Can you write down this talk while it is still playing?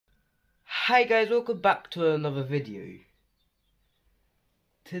Hi guys, welcome back to another video.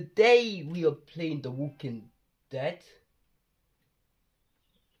 Today we are playing The Walking Dead.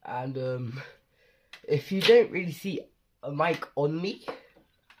 And if you don't really see a mic on me,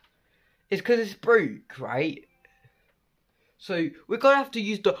 it's because it's broke, right? So we're gonna have to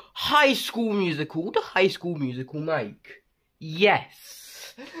use the High School Musical mic.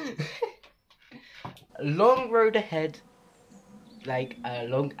 Yes. Long road ahead. Like a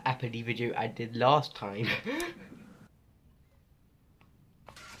long Apple video I did last time.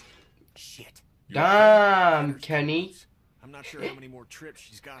 Shit. Damn, Kenny. I'm not sure how many more trips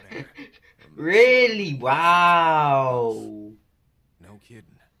she's got in her. Really? Wow. No kidding.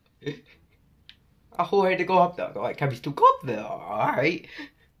 I thought I had to go up there. Like, can we still go up there? Alright.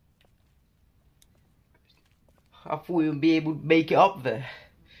 I thought we would be able to make it up there.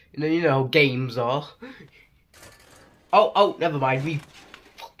 You know how games are. Oh, never mind. We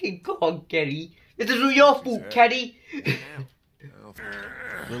fucking gone, Kenny. This is all your fault, Kenny. Well,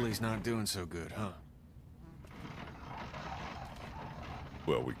 Lily's not doing so good, huh?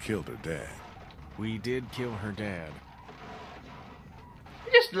 Well, we killed her dad. We did kill her dad. I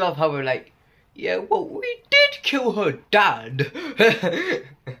just love how we're like, yeah, well, we did kill her dad.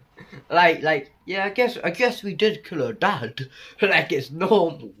 like, yeah, I guess we did kill her dad. Like, it's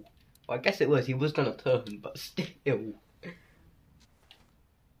normal. Well, I guess it was. He was gonna turn, but still.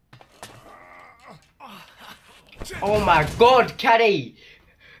 Oh my God, Kenny!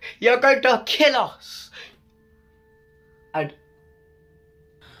 You're going to kill us! And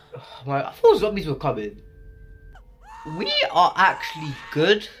I thought zombies were coming. We are actually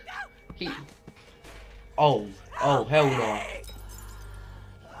good. Oh, hell no.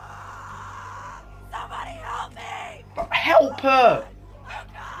 Somebody help me! But help her!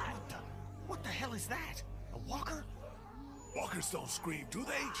 What the hell is that? A walker? Walkers don't scream, do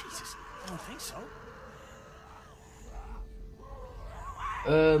they? Jesus, I don't think so.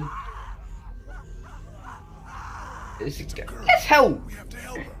 Let's help! We have to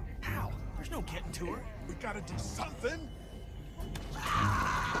help her. How? There's no getting to her. We gotta do something.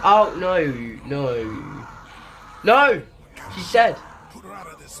 Oh, no! She said. Put her out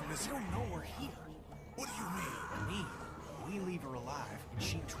of this I misery. don't know we're here. What do you mean? We leave her alive, and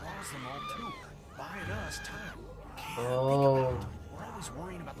she draws them all to her. Buying us time. Oh. We're always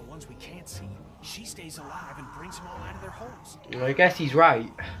worrying about the ones we can't see. She stays alive and brings them all out of their holes. I guess he's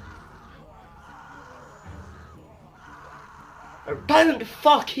right. Don't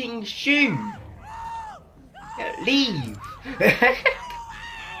fucking shoot! Leave! Come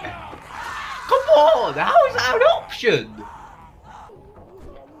on! How is that an option?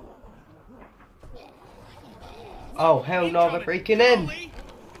 Oh hell no, they're breaking in!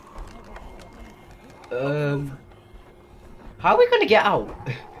 How are we gonna get out?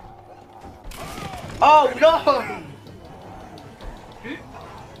 Oh no!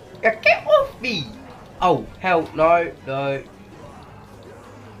 Get off me! Oh hell no.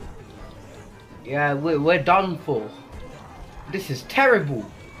 Yeah, we're done for. This is terrible.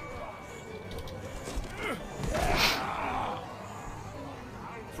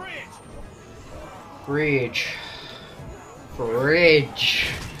 Fridge.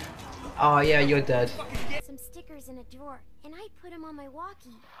 Oh yeah, you're dead. Some stickers in a drawer, and I put them on my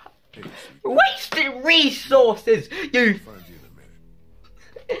walkie. Wasted resources, you. Find you in a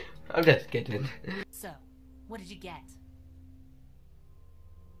minute. I'm just kidding. So, what did you get?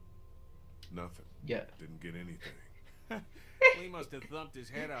 Nothing. Yeah. Didn't get anything. Lee must have thumped his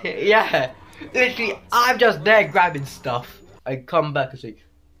head out. Yeah. Literally, I'm just there grabbing stuff. I come back and say,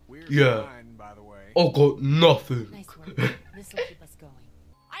 We're yeah. fine, by the way. I got nothing. Nice work. This will keep us going.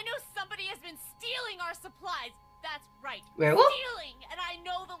 I know somebody has been stealing our supplies. That's right. Wait, what? Stealing. And I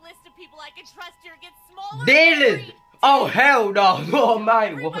know the list of people I can trust here gets smaller. Dylan! every Oh day. hell no, not on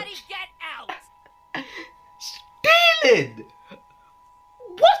my watch. Everybody get out. Stealing!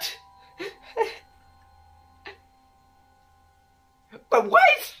 What? But why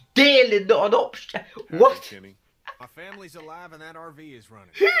is stealing not an option? What? Kenny. My family's alive and that RV is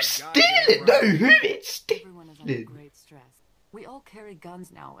running. Who's Goddamn stealing? No, right. who is Everyone is under stealing? great stress. We all carry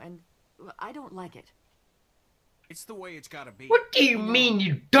guns now, and I don't like it. It's the way it's gotta be. What do you mean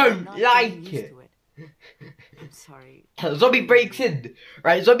you I'm don't not like getting used it? to it. I'm sorry. Zombie breaks in,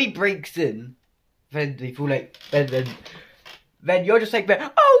 right? Zombie breaks in. Then they feel like then you're just like,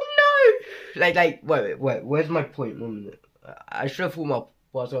 oh no! Like, wait. Where's my point? 1 minute. I should have thought up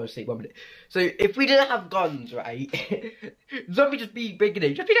what I was going to say. 1 minute. So if we didn't have guns, right? Zombie just be breaking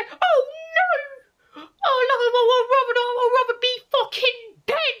in, just be like, oh no! Oh look at what I'd rather be fucking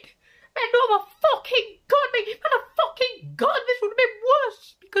dead and not a fucking gun. Man, a fucking gun. This would have been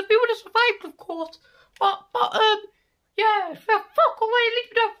worse because we would have survived the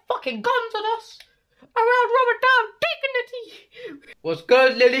What's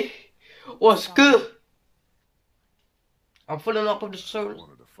good, Lily? What's good? I'm filling up with the I soul.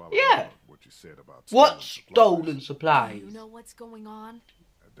 wanted to follow Yeah. up on what you said about What stolen stolen supplies. Do supplies? you know what's going on?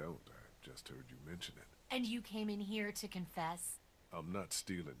 I don't. I just heard you mention it. And you came in here to confess? I'm not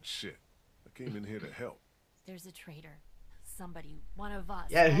stealing shit. I came in here to help. There's a traitor. Somebody, one of us.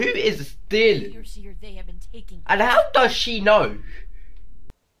 Yeah, who and is He stealing? or she or they have been taking. And how does she know?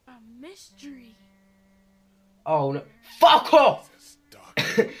 A mystery. Oh no. Fuck off! This doc.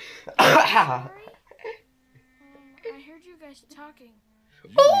 I heard you guys talking.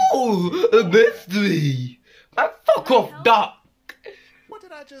 Oh, a mystery! Man, fuck off, Doc! What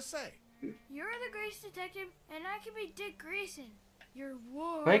did I just say? You're the Grace Detective, and I can be Dick Grayson. You're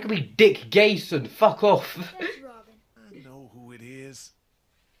war. Man, it could be Dick Gayson, fuck off. That's Robin. I know who it is.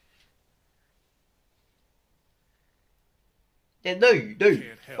 Yeah, no, you do.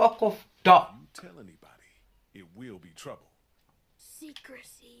 Can't help. Fuck off, Doc. You tell anybody, it will be trouble.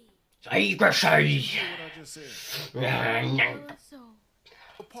 Secrecy. Secrecy! Hear what I just said? Well, so.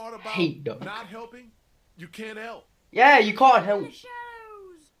 The part about Hate dogs. not helping, you can't help. Yeah, you can't help. The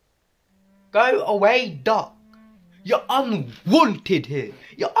shadows. Go away, Doc. You're unwanted here.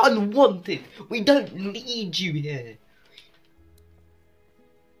 You're unwanted. We don't need you here.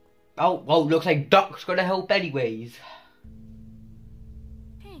 Oh, well, looks like Doc's gonna help anyways.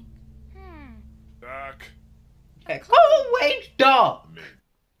 Pink. Doc. Yeah, go away, Doc. Mint.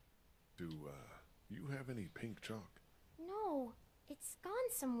 Do, you have any pink chalk? No, it's gone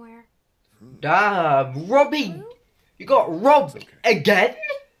somewhere. Damn, Robbie. You got robbed Okay. again?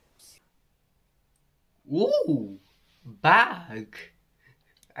 Ooh, bag.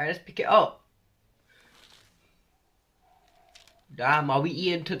 Alright, let's pick it up. Damn, are we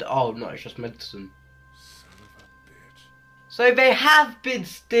eating to the... Oh, no, it's just medicine. Son of a bitch. So they have been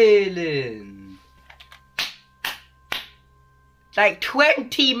stealing. Like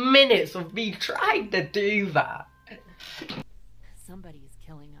 20 minutes of me trying to do that. Somebody is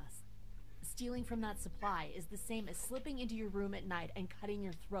killing us. Stealing from that supply is the same as slipping into your room at night and cutting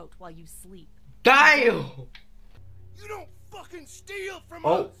your throat while you sleep. Damn! You don't fucking steal from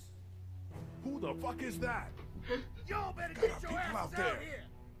Oh. us! Who the fuck is that? Y'all better Got get our your people asses out out there. here!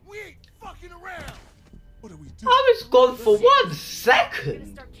 We ain't fucking around! What do we do? I was gone for 1 We're gonna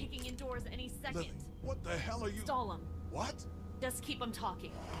second. start kicking indoors any second. Lily, what the hell are you... Stall him. What? Just keep him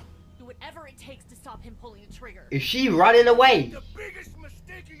talking. Do whatever it takes to stop him pulling the trigger. Is she running away? The biggest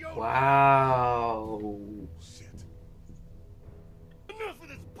mistake of your Wow. Shit. Enough of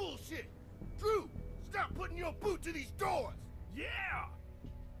this bullshit! Drew, stop putting your boot to these doors! Yeah!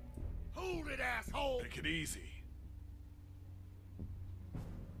 Hold it, asshole! Take it easy.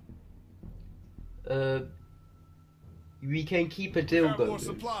 We can keep a deal Have more going.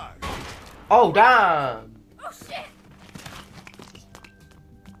 supplies. Oh, damn. Oh shit!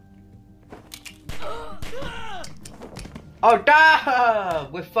 Oh,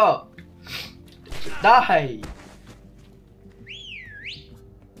 damn. We're fucked. Die.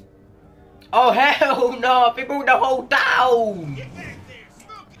 Oh, hell no. People the whole down.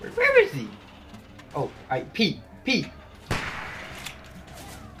 Where is he? Oh, alright, Pete.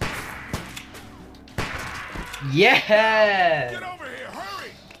 Yeah. Get over here,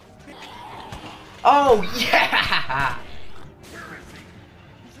 hurry! Oh, yeah. Where is he?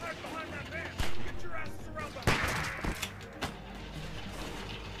 He's hiding behind that van! Get your asses around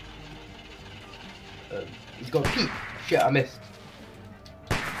the... He's got Pete. Shit, I missed.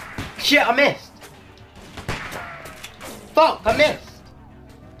 Shit, I missed. Fuck, I missed.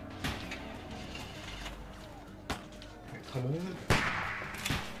 Come on.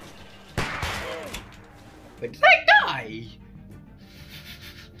 Wait, did I die?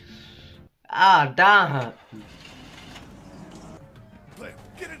 Ah, damn. Cliff,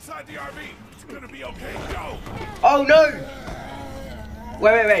 get inside the RV. It's gonna be okay. Go! Oh no!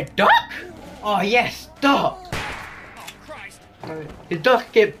 Wait, Duck? Oh yes, Duck! Oh, Christ! Did Duck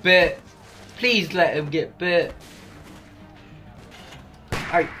get bit? Please let him get bit.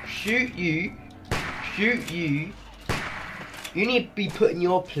 Alright, shoot you. You need to be put in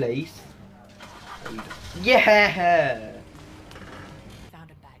your place. And yeah!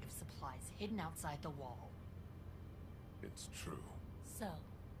 Found a bag of supplies hidden outside the wall. It's true. So,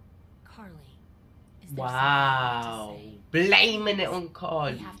 Carly, is there Wow. something you want Blaming it on to say?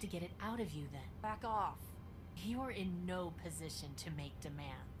 Carly. We have to get it out of you then. Back off. You're in no position to make demands.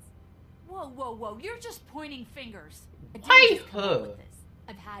 Whoa, you're just pointing fingers. I didn't Why just come up her? with this.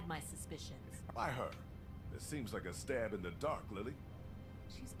 I've had my suspicions. By her. This seems like a stab in the dark, Lily.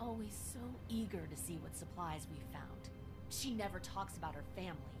 She's always so eager to see what supplies we found. She never talks about her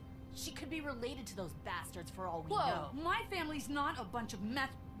family. She could be related to those bastards for all we Whoa, know. my family's not a bunch of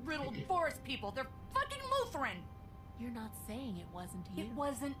meth-riddled forest people. They're fucking Lutheran. You're not saying it wasn't you. It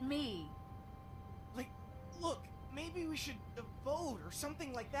wasn't me. Like, look, maybe we should vote or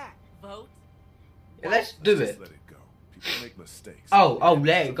something like that. Vote? Let's do Let's it. just let it go. People make mistakes. Oh,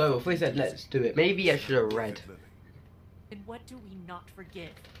 let it go. Before he said let's do it. Maybe I should have read. And what do we not forgive?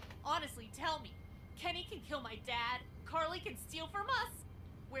 Honestly, tell me. Kenny can kill my dad. Carly can steal from us.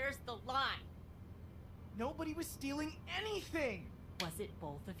 Where's the line? Nobody was stealing anything. Was it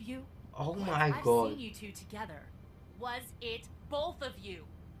both of you? Oh my I've god. seen you two together. Was it both of you?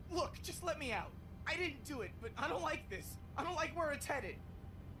 Look, just let me out. I didn't do it, but I don't like this. I don't like where it's headed.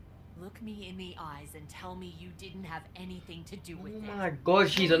 Look me in the eyes and tell me you didn't have anything to do with Oh it. my god,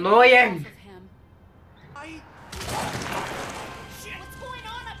 she's annoying. Off of him. Shit! What's going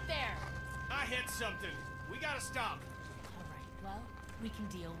on up there? I hit something. We gotta stop. Alright, well, we can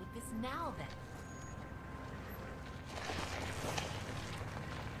deal with this now then.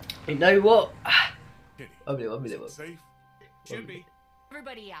 You know what? Kenny, One minute. safe? Should be.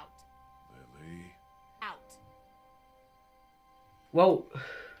 Everybody out. Lily. Out. Well,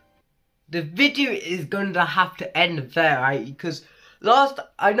 the video is going to have to end there, right? Because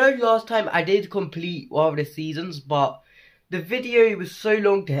I know last time I did complete one of the seasons, but the video was so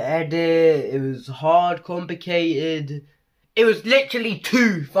long to edit. It was hard, complicated. It was literally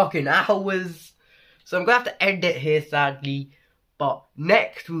 2 fucking hours. So I'm going to have to end it here, sadly. But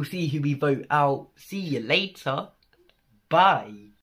next we'll see who we vote out. See you later. Bye.